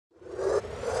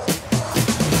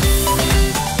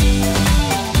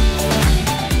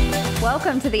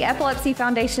Welcome to the Epilepsy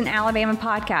Foundation Alabama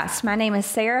podcast. My name is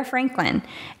Sarah Franklin,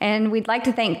 and we'd like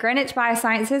to thank Greenwich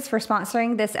Biosciences for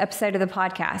sponsoring this episode of the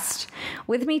podcast.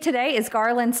 With me today is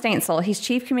Garland Stansell. He's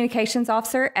Chief Communications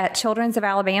Officer at Children's of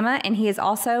Alabama, and he is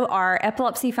also our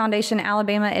Epilepsy Foundation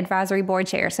Alabama Advisory Board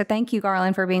Chair. So thank you,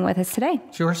 Garland, for being with us today.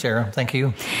 Sure, Sarah. Thank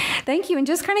you. Thank you. And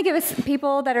just kind of give us,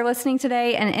 people that are listening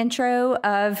today, an intro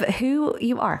of who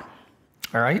you are.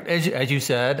 All right. As you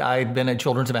said, I've been at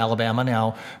Children's of Alabama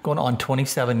now going on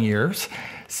 27 years.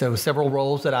 So several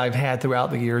roles that I've had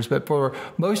throughout the years. But for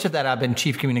most of that, I've been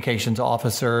Chief Communications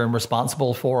Officer and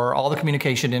responsible for all the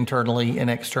communication internally and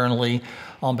externally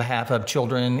on behalf of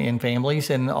children and families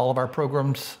and all of our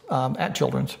programs at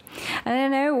Children's. And I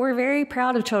know we're very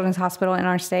proud of Children's Hospital in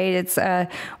our state. It's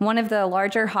one of the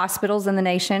larger hospitals in the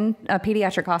nation, a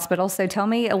pediatric hospital. So tell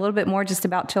me a little bit more just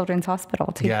about Children's Hospital,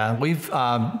 too. Yeah, we've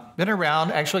been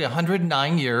around actually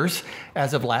 109 years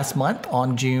as of last month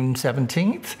on June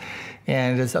 17th.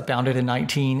 And it was founded in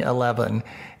 1911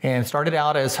 and started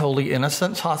out as Holy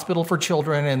Innocents Hospital for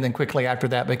Children, and then quickly after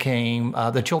that became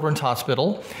the Children's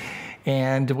Hospital.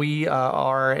 And we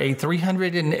are a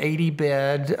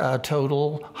 380-bed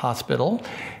total hospital,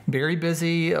 very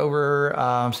busy,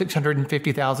 over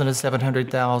 650,000 to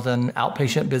 700,000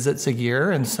 outpatient visits a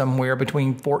year, and somewhere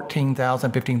between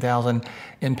 14,000, 15,000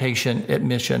 inpatient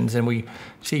admissions. And we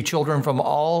see children from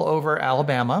all over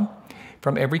Alabama,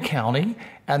 from every county,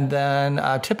 and then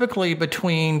typically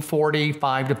between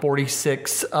 45 to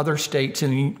 46 other states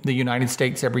in the United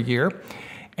States every year,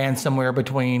 and somewhere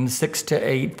between 6 to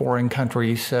 8 foreign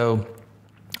countries. So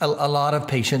a lot of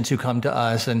patients who come to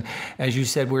us. And as you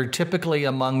said, we're typically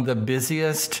among the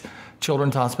busiest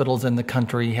children's hospitals in the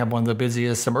country, have one of the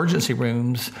busiest emergency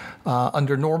rooms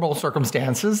under normal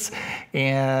circumstances.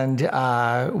 And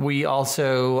we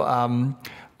also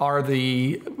are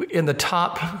in the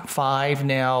top 5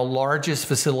 now largest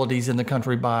facilities in the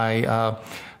country by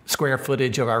square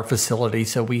footage of our facility.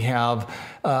 So we have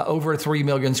over 3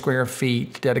 million square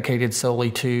feet dedicated solely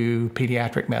to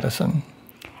pediatric medicine.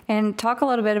 And talk a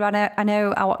little bit about it. I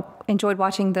know I enjoyed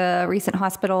watching the recent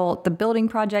hospital, the building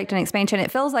project and expansion.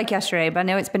 It feels like yesterday, but I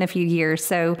know it's been a few years.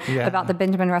 So about the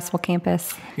Benjamin Russell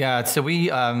campus. Yeah, so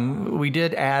we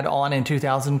did add on in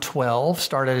 2012,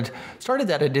 started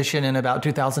that addition in about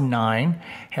 2009,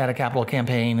 had a capital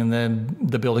campaign, and then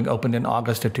the building opened in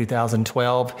August of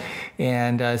 2012.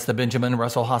 And it's the Benjamin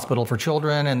Russell Hospital for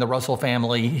Children, and the Russell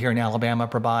family here in Alabama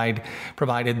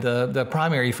provided the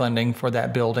primary funding for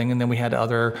that building. And then we had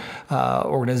other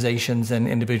organizations and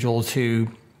individuals who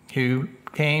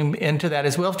came into that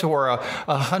as well for a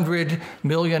 $100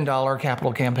 million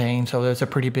capital campaign. So it's a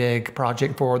pretty big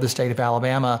project for the state of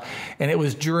Alabama. And it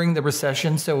was during the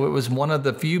recession, so it was one of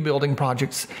the few building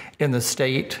projects in the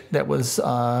state that was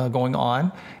going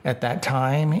on at that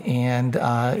time. And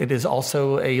it is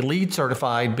also a LEED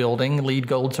certified building, LEED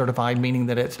Gold certified, meaning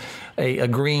that it's a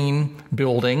green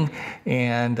building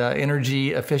and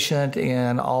energy efficient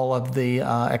in all of the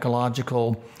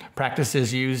ecological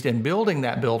practices used in building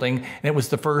that building. And it was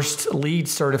the first LEED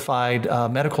certified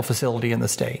medical facility in the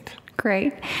state.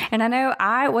 Great. And I know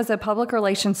I was a public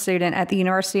relations student at the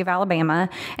University of Alabama,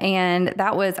 and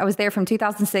I was there from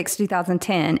 2006 to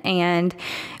 2010. And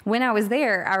when I was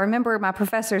there, I remember my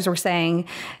professors were saying,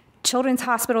 Children's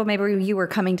Hospital, maybe you were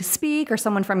coming to speak or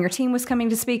someone from your team was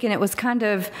coming to speak, and it was kind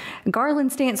of,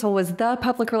 Garland Stansell was the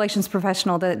public relations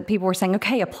professional that people were saying,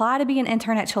 okay, apply to be an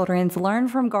intern at Children's, learn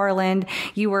from Garland.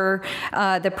 You were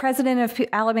the president of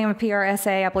Alabama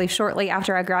PRSA, I believe, shortly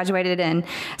after I graduated. And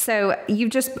so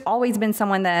you've just always been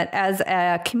someone that, as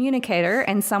a communicator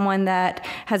and someone that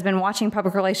has been watching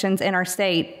public relations in our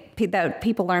state, that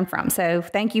people learn from. So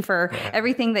thank you for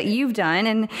everything that you've done.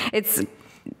 And it's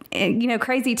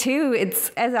crazy too. It's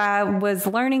as I was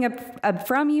learning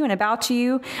from you and about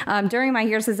you during my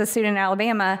years as a student in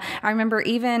Alabama. I remember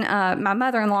even my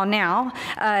mother-in-law now,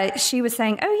 she was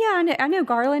saying, "Oh yeah, I know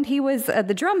Garland. He was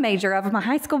the drum major of my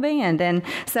high school band." And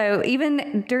so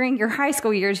even during your high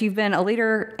school years, you've been a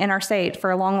leader in our state for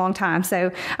a long, long time.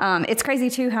 So it's crazy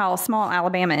too how small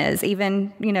Alabama is.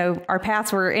 Even our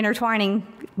paths were intertwining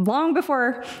long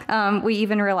before we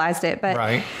even realized it. But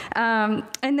right.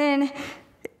 And then.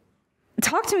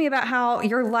 Talk to me about how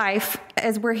your life,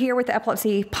 as we're here with the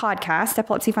Epilepsy podcast,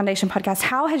 Epilepsy Foundation podcast,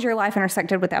 how has your life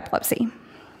intersected with epilepsy?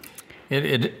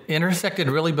 It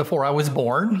intersected really before I was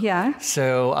born. Yeah.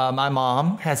 So my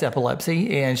mom has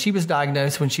epilepsy, and she was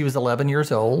diagnosed when she was 11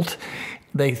 years old.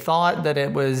 They thought that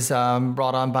it was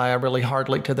brought on by a really hard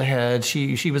lick to the head.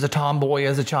 She was a tomboy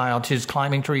as a child. She was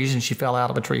climbing trees, and she fell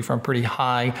out of a tree from pretty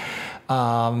high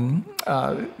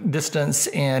distance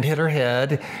and hit her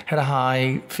head, had a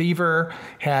high fever,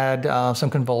 had some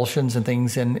convulsions and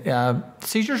things. And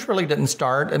seizures really didn't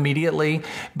start immediately,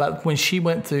 but when she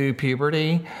went through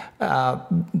puberty,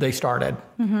 they started.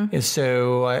 And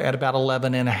so at about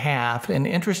 11 and a half, and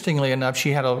interestingly enough,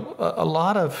 she had a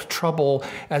lot of trouble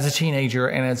as a teenager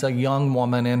and as a young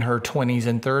woman in her 20s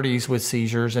and 30s with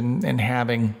seizures and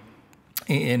having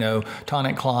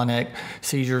tonic-clonic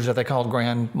seizures that they called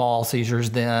grand mal seizures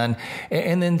then.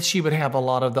 And then she would have a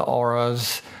lot of the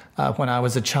auras when I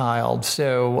was a child.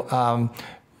 So,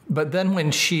 but then when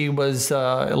she was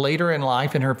later in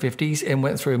life in her 50s and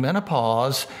went through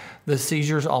menopause, the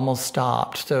seizures almost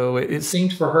stopped. So it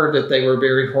seemed for her that they were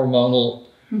very hormonal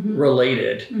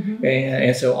related.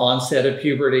 And so onset of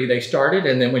puberty, they started.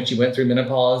 And then when she went through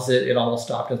menopause, it almost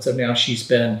stopped. And so now she's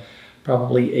been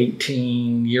probably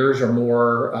 18 years or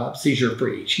more seizure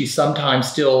free. She sometimes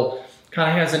still kind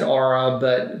of has an aura,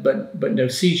 but no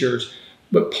seizures.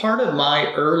 But part of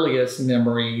my earliest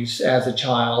memories as a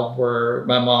child were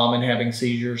my mom and having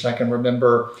seizures. I can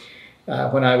remember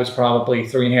when I was probably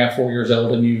 3.5, 4 years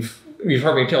old, and you've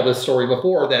heard me tell this story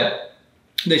before, that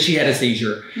she had a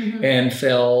seizure and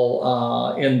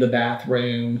fell in the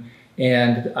bathroom.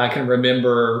 And I can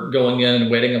remember going in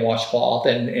and wetting a washcloth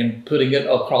and putting it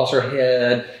across her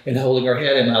head and holding her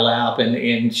head in my lap.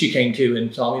 And she came to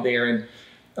and saw me there. And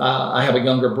I have a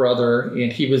younger brother,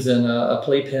 and he was in a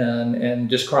playpen and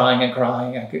just crying and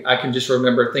crying. I can just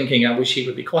remember thinking, I wish he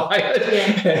would be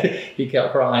quiet. He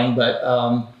kept crying. But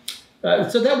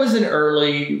so that was an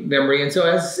early memory. And so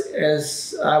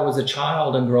as I was a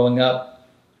child and growing up,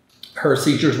 her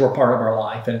seizures were part of our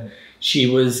life. And she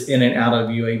was in and out of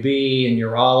UAB and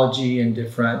urology and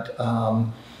different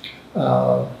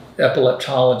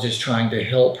epileptologists trying to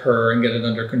help her and get it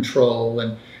under control.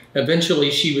 And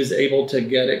eventually she was able to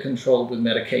get it controlled with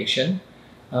medication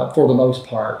for the most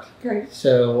part. Great.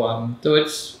 So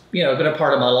it's, been a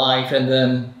part of my life. And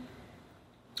then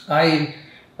I,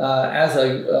 as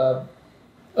a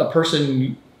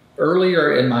person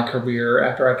earlier in my career,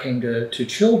 after I came to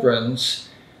Children's,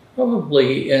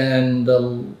 probably in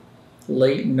the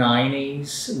late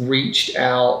 90s, reached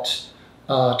out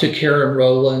to Karen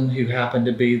Rowland, who happened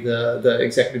to be the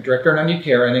executive director. And I knew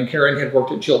Karen, and Karen had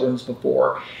worked at Children's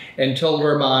before, and told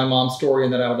her my mom's story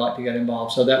and that I would like to get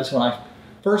involved. So that's when I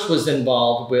first was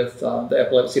involved with the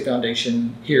Epilepsy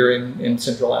Foundation here in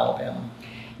Central Alabama.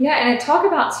 Yeah, and talk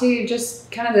about, too, just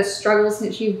kind of the struggles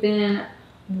since you've been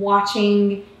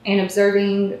watching and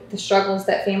observing the struggles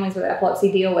that families with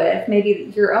epilepsy deal with,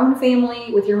 maybe your own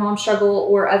family with your mom's struggle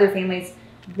or other families.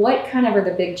 What kind of are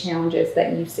the big challenges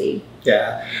that you see?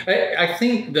 Yeah, I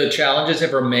think the challenges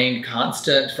have remained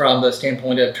constant. From the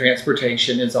standpoint of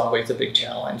transportation is always a big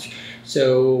challenge.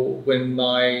 So when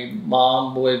my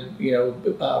mom would,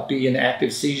 be in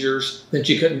active seizures, then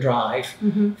she couldn't drive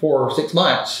for 6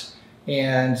 months.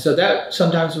 And so that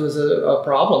sometimes was a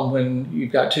problem when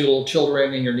you've got 2 little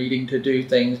children and you're needing to do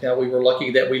things. Now, we were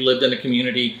lucky that we lived in a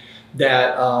community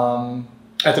that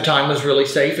at the time was really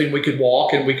safe, and we could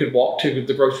walk to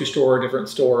the grocery store or different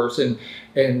stores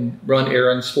and run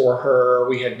errands for her.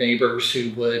 We had neighbors who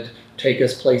would take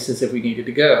us places if we needed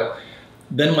to go.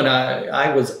 Then when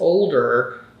I was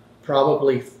older,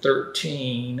 probably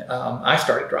 13, I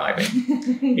started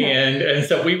driving. and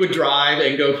so we would drive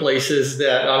and go places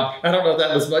that, I don't know if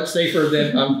that was much safer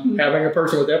than having a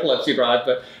person with epilepsy drive,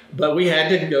 but we had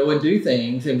to go and do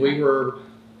things, and we were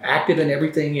active in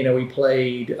everything. We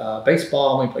played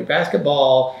baseball, and we played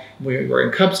basketball, we were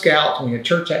in Cub Scouts, and we had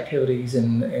church activities,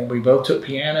 and we both took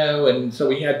piano, and so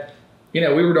we had, we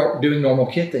were doing normal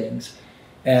kid things.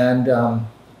 And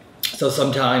so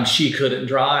sometimes she couldn't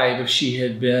drive if she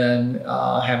had been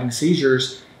having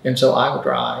seizures, and so I would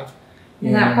drive.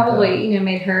 And that probably,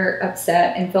 made her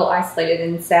upset and feel isolated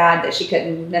and sad that she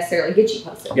couldn't necessarily get you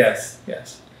places.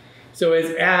 Yes. So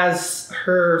as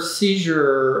her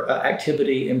seizure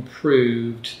activity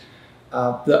improved,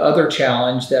 the other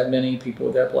challenge that many people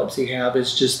with epilepsy have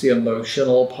is just the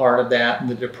emotional part of that, and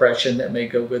the depression that may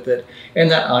go with it,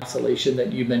 and that isolation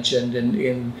that you mentioned.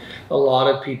 And a lot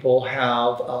of people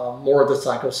have more of the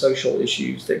psychosocial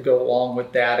issues that go along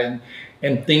with that,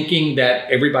 and thinking that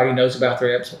everybody knows about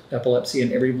their epilepsy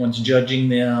and everyone's judging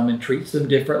them and treats them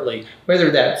differently,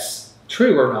 whether that's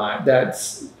true or not.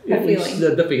 That's at least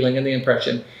the feeling and the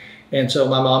impression. And so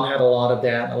my mom had a lot of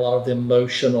that, a lot of the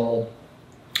emotional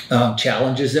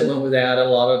challenges that went with that, a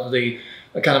lot of the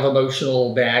kind of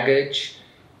emotional baggage.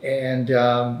 And,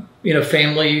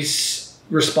 families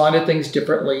responded things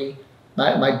differently.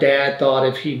 My dad thought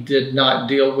if he did not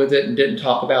deal with it and didn't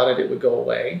talk about it, it would go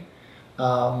away.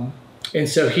 And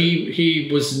so he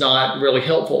was not really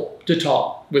helpful to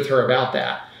talk with her about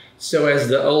that. So as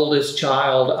the oldest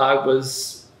child, I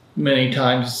was many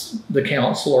times the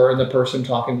counselor and the person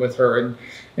talking with her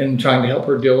and trying to help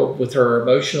her deal with her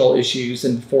emotional issues.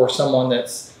 And for someone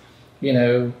that's,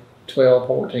 12,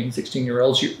 14,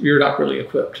 16-year-olds, you're not really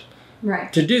equipped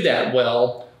to do that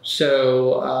well.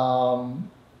 So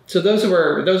so those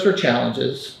were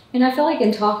challenges. And I feel like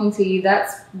in talking to you,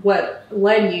 that's what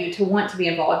led you to want to be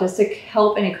involved, is to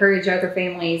help and encourage other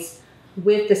families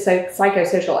with the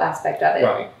psychosocial aspect of it.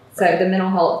 Right. So the mental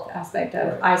health aspect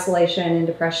of isolation and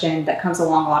depression that comes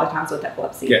along a lot of times with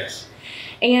epilepsy. Yes.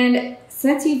 And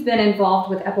since you've been involved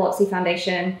with Epilepsy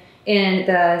Foundation in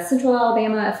the Central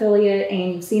Alabama affiliate,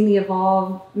 and you've seen the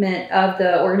involvement of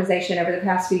the organization over the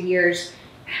past few years,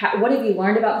 what have you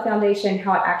learned about the foundation,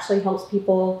 how it actually helps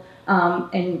people,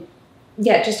 and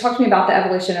just talk to me about the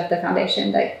evolution of the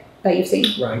foundation that you've seen.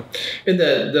 Right.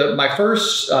 In my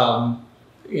first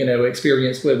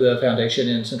experience with the foundation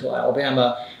in Central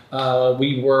Alabama,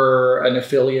 we were an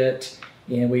affiliate,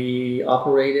 and we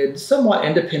operated somewhat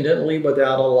independently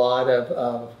without a lot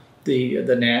of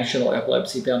the National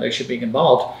Epilepsy Foundation being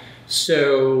involved.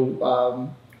 So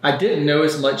I didn't know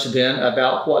as much then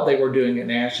about what they were doing at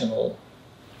National,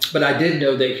 but I did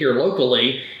know that here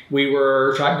locally, we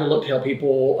were trying to help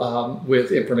people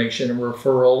with information and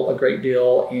referral a great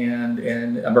deal, and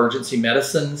emergency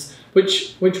medicines,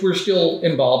 which we're still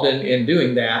involved in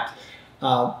doing that.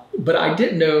 But I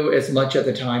didn't know as much at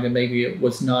the time, and maybe it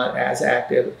was not as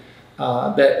active,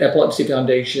 that Epilepsy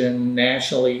Foundation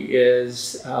nationally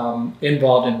is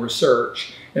involved in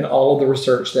research, and all of the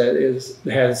research that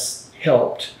has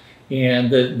helped, and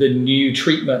the new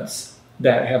treatments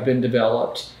that have been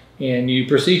developed, and new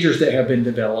procedures that have been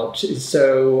developed.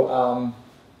 So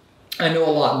I know a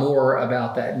lot more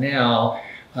about that now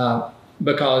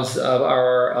because of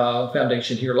our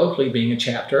foundation here locally being a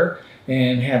chapter,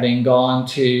 and having gone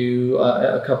to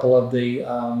a couple of the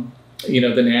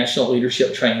the national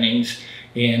leadership trainings,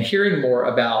 and hearing more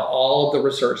about all of the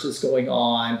research that's going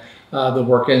on, the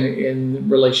work in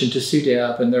relation to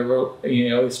SUDEP, and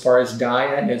as far as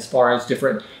diet and as far as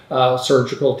different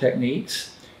surgical techniques.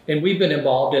 And we've been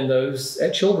involved in those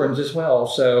at Children's as well.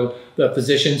 So the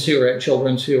physicians who are at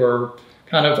Children's, who are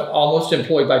kind of almost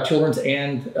employed by Children's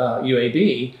and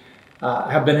UAB,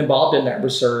 have been involved in that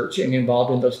research and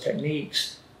involved in those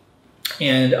techniques.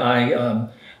 And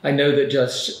I know that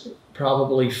just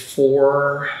probably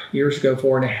 4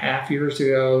 and a half years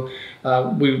ago,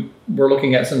 we were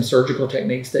looking at some surgical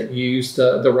techniques that use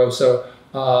the ROSA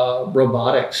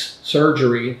robotics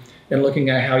surgery, and looking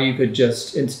at how you could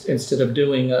just, instead of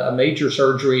doing a major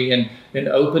surgery and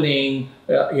opening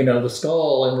the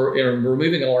skull and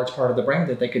removing a large part of the brain,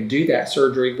 that they could do that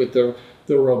surgery with the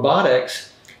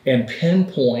robotics and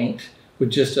pinpoint with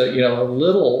just a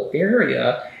little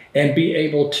area, and be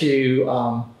able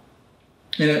to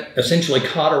essentially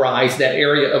cauterize that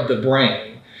area of the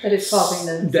brain that is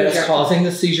causing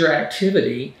the seizure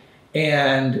activity.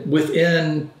 And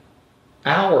within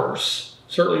hours,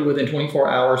 certainly within 24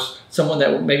 hours, someone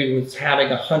that maybe was having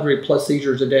 100+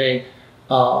 seizures a day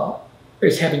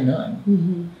is having none.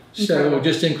 Mm-hmm. So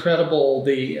just incredible,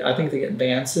 I think the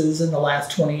advances in the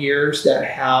last 20 years that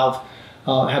have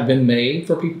been made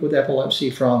for people with epilepsy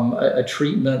from a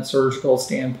treatment surgical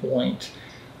standpoint.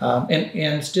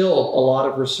 And still a lot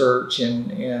of research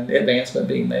and advancement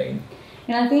being made.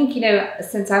 And I think,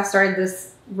 since I've started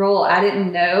this role, I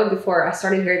didn't know before I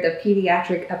started here the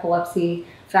pediatric epilepsy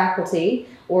faculty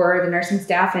or the nursing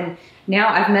staff, and now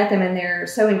I've met them, and they're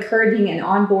so encouraging and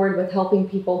on board with helping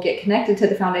people get connected to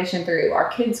the foundation through our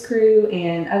kids crew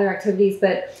and other activities.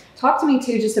 But talk to me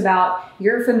too just about,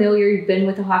 you've been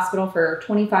with the hospital for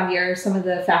 25 years. Some of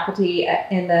the faculty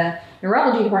in the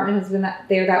neurology department has been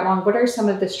there that long. What are some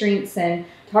of the strengths? And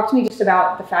talk to me just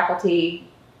about the faculty,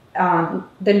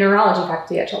 the neurology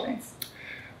faculty at Children's.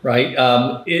 Right.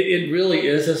 It really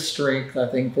is a strength, I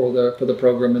think, for the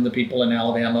program and the people in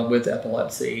Alabama with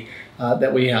epilepsy,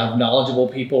 that we have knowledgeable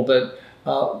people, but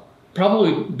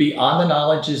probably beyond the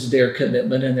knowledge is their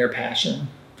commitment and their passion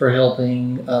for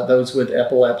helping those with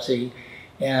epilepsy.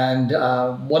 And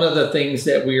one of the things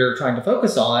that we are trying to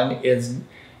focus on is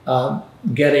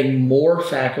getting more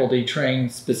faculty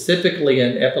trained specifically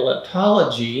in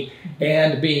epileptology,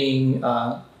 and being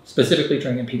specifically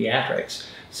trained in pediatrics.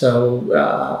 So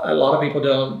a lot of people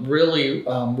don't really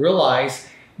realize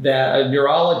that a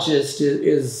neurologist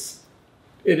is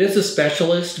a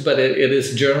specialist, but it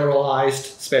is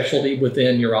generalized specialty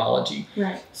within neurology.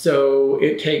 Right. So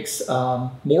it takes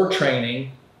more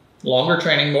training, longer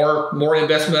training, more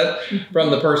investment from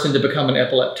the person to become an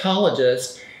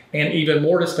epileptologist. and even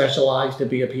more to specialize to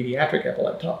be a pediatric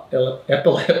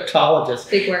epileptologist.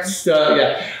 Big word. So,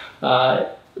 yeah.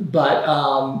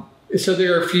 So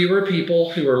there are fewer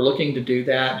people who are looking to do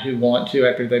that, who want to,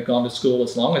 after they've gone to school,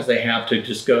 as long as they have to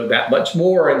just go that much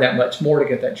more and that much more to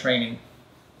get that training.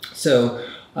 So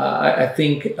I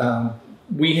think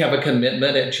we have a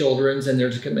commitment at Children's, and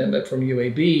there's a commitment from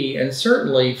UAB, and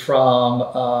certainly from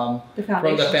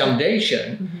the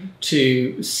foundation mm-hmm.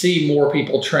 to see more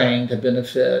people trained to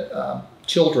benefit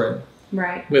children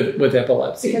right. with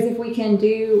epilepsy. Because if we can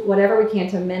do whatever we can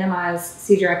to minimize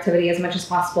seizure activity as much as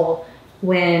possible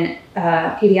when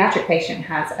a pediatric patient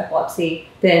has epilepsy,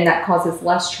 then that causes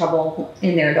less trouble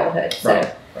in their adulthood. So,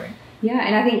 right. Yeah,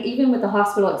 and I think even with the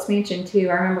hospital expansion too,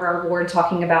 I remember our board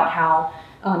talking about how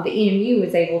the EMU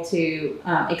was able to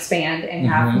expand and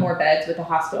have mm-hmm. more beds with the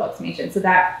hospital expansion. So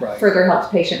that right. further helps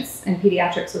patients and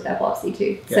pediatrics with epilepsy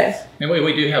too. Yes. So, and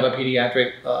we do have a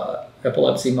pediatric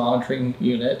epilepsy monitoring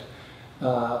unit,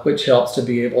 which helps to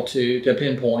be able to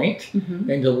pinpoint mm-hmm.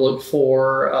 and to look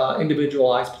for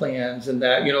individualized plans. And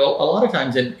that, a lot of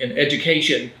times in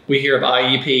education, we hear of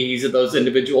IEPs and those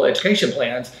individual education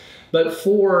plans. But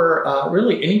for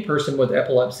really any person with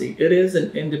epilepsy, it is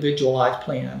an individualized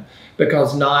plan,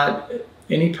 because not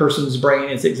any person's brain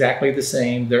is exactly the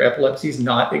same. Their epilepsy is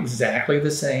not exactly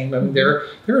the same. I mean, there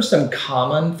are some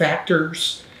common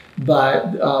factors,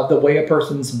 but the way a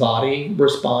person's body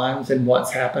responds and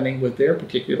what's happening with their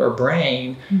particular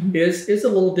brain mm-hmm. is a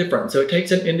little different. So it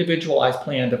takes an individualized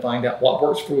plan to find out what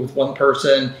works with one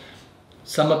person.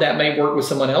 Some of that may work with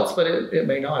someone else, but it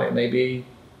may not. It may be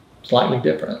slightly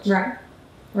different.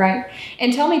 Right.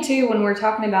 And tell me too, when we're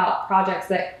talking about projects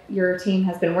that your team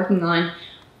has been working on,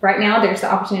 right now there's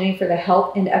the opportunity for the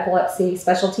Health and Epilepsy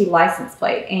Specialty License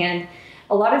Plate. And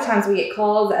a lot of times we get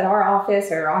calls at our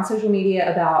office or on social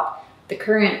media about the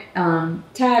current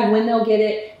tag, when they'll get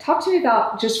it. Talk to me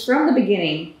about, just from the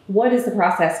beginning, what is the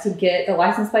process to get the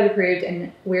license plate approved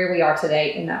and where we are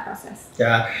today in that process?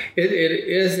 Yeah, it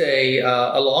is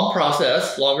a long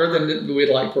process, longer than we'd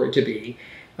like for it to be.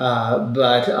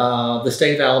 But the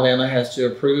state of Alabama has to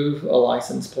approve a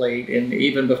license plate, and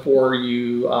even before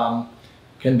you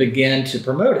can begin to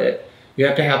promote it, you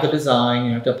have to have the design,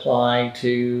 you have to apply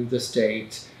to the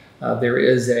state. There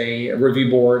is a review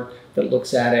board that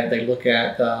looks at it. They look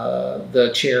at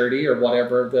the charity or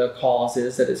whatever the cause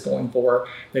is that it's going for.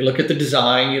 They look at the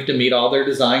design. You have to meet all their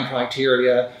design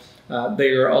criteria.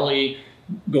 They are only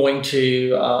going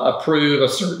to approve a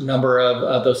certain number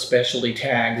of those specialty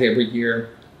tags every year.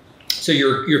 So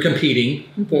you're competing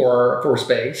for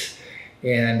space.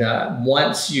 And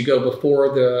once you go before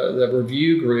the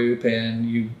review group and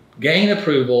you gain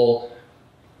approval,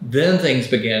 then things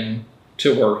begin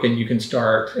to work and you can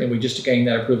start. And we just gained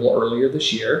that approval earlier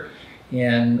this year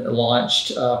and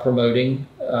launched promoting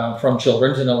from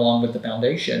Children's and along with the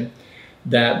foundation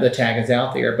that the tag is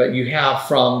out there. But you have,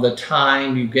 from the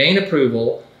time you gain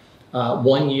approval,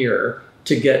 1 year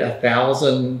to get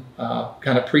 1,000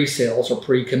 kind of pre-sales or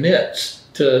pre-commits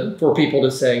for people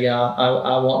to say, yeah,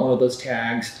 I want one of those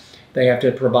tags. They have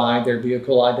to provide their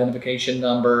vehicle identification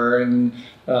number and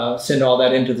send all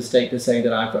that into the state to say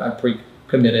that I've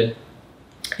pre-committed.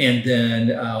 And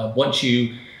then once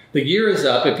the year is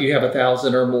up, if you have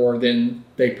 1,000 or more, then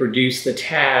they produce the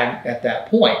tag at that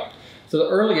point. So the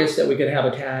earliest that we could have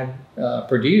a tag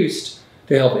produced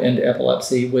to help end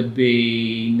epilepsy would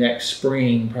be next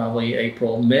spring, probably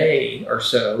April, May or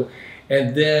so.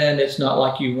 And then it's not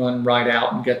like you run right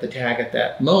out and get the tag at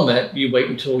that moment. You wait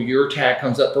until your tag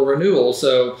comes up for renewal.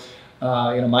 So,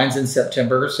 mine's in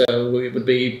September, so it would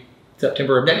be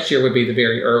September of next year would be the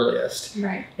very earliest.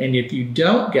 Right. And if you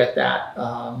don't get that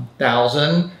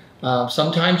 1,000,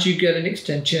 sometimes you get an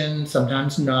extension,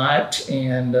 sometimes not,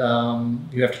 and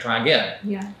you have to try again.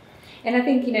 Yeah. And I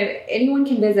think, anyone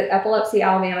can visit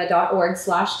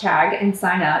epilepsyalabama.org/tag and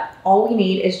sign up. All we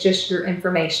need is just your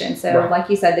information. So right. Like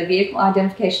you said, the vehicle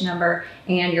identification number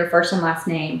and your first and last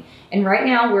name. And right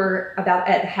now we're about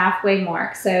at the halfway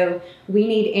mark. So we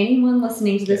need anyone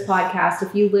listening to this podcast,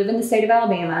 if you live in the state of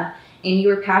Alabama and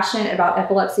you are passionate about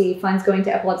epilepsy, funds going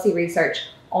to epilepsy research,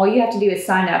 all you have to do is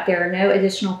sign up. There are no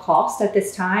additional costs at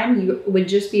this time. You would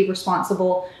just be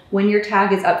responsible when your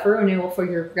tag is up for renewal for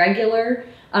your regular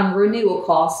renewal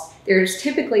cost. There's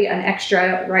typically an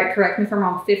extra, correct me if I'm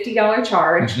wrong, $50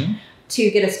 charge to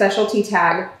get a specialty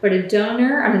tag, but an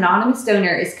anonymous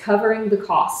donor is covering the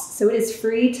cost. So it is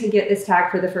free to get this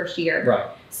tag for the first year. Right.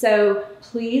 So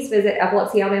please visit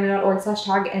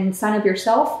epilepsyalabama.org/tag and sign up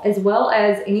yourself, as well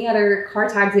as any other car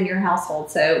tags in your household.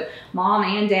 So mom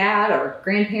and dad or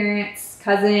grandparents,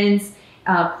 cousins,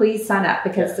 please sign up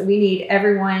because we need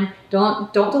everyone.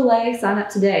 Don't delay. Sign up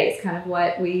today. It's kind of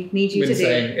what we need you to do.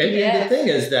 And the thing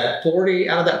is that 40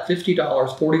 out of that $50,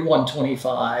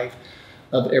 $41.25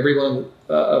 of every one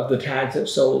of the tags that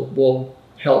sold will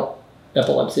help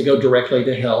epilepsy, go directly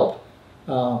to help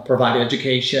provide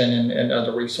education and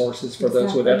other resources for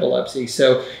those with epilepsy.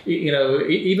 So,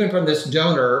 even from this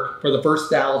donor for the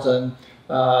first 1,000,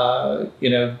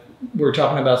 we're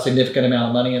talking about a significant amount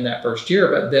of money in that first year,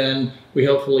 but then we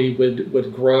hopefully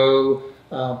would grow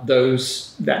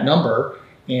that number,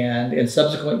 and in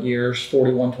subsequent years,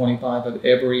 $41.25 of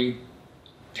every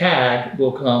tag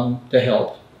will come to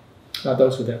help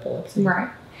those with epilepsy. Right.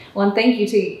 Well, and thank you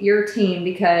to your team,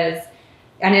 because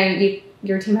I know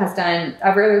your team has done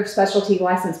other specialty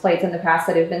license plates in the past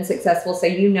that have been successful. So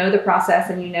you know the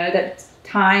process, and you know that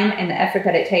time and the effort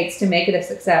that it takes to make it a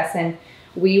success. And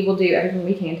we will do everything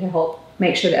we can to help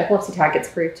make sure the epilepsy tag gets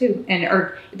approved too,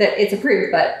 or that it's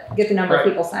approved, but get the number of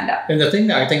people signed up. And the thing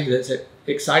that I think that's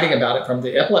exciting about it from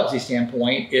the epilepsy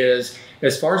standpoint is,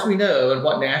 as far as we know, and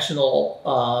what National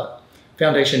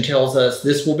Foundation tells us,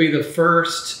 this will be the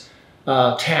first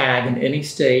tag in any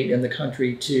state in the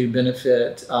country to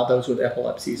benefit those with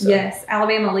epilepsy. So. Yes,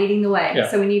 Alabama leading the way.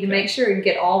 Yeah. So we need to make sure and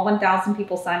get all 1,000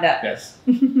 people signed up. Yes.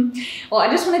 Well,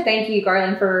 I just want to thank you,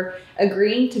 Garland, for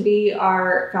agreeing to be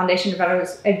our Foundation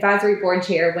Advisory Board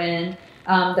Chair when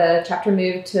the chapter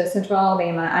moved to Central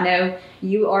Alabama. I know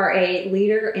you are a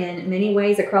leader in many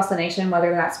ways across the nation,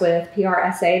 whether that's with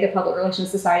PRSA, the Public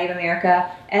Relations Society of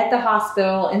America, at the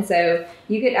hospital. And so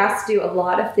you get asked to do a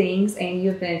lot of things, and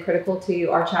you've been critical to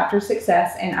our chapter's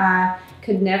success. And I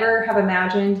could never have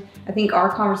imagined, I think our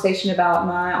conversation about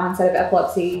my onset of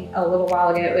epilepsy a little while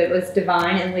ago, it was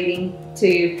divine and leading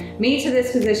to me to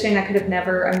this position. I could have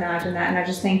never imagined that. And I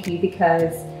just thank you,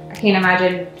 because I can't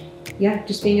imagine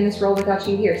just being in this role without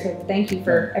you here. So thank you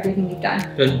for everything you've done.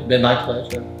 Been my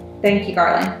pleasure. Thank you,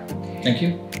 Garland. Thank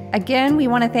you. Again, we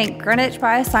want to thank Greenwich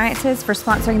Biosciences for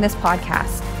sponsoring this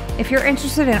podcast. If you're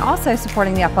interested in also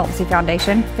supporting the Epilepsy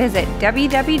Foundation, visit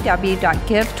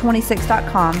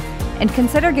www.give26.com and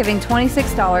consider giving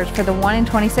 $26 for the 1 in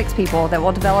 26 people that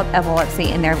will develop epilepsy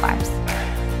in their lives.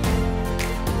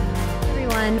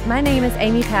 My name is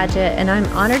Amy Padgett, and I'm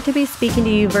honored to be speaking to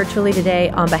you virtually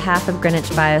today on behalf of Greenwich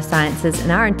Biosciences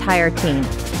and our entire team.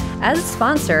 As a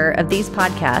sponsor of these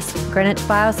podcasts, Greenwich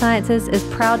Biosciences is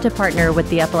proud to partner with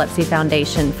the Epilepsy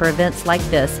Foundation for events like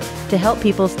this to help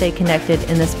people stay connected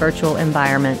in this virtual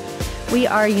environment. We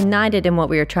are united in what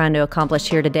we are trying to accomplish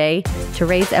here today, to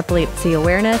raise epilepsy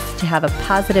awareness, to have a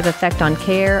positive effect on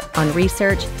care, on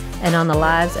research, and on the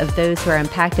lives of those who are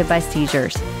impacted by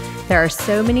seizures. There are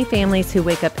so many families who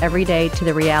wake up every day to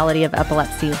the reality of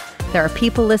epilepsy. There are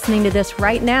people listening to this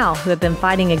right now who have been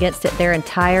fighting against it their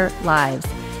entire lives.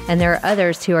 And there are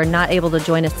others who are not able to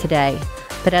join us today.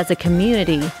 But as a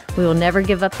community, we will never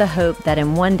give up the hope that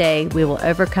in one day we will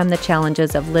overcome the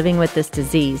challenges of living with this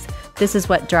disease. This is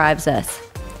what drives us.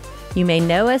 You may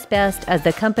know us best as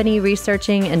the company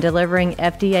researching and delivering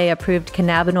FDA-approved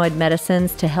cannabinoid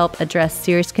medicines to help address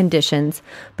serious conditions,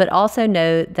 but also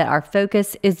know that our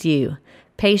focus is you.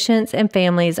 Patients and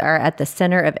families are at the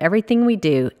center of everything we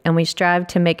do, and we strive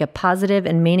to make a positive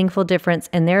and meaningful difference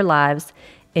in their lives,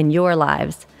 in your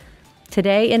lives.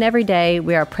 Today and every day,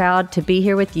 we are proud to be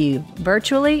here with you,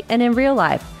 virtually and in real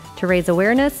life, to raise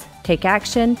awareness, take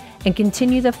action, and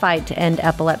continue the fight to end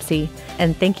epilepsy.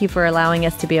 And thank you for allowing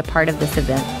us to be a part of this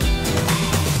event.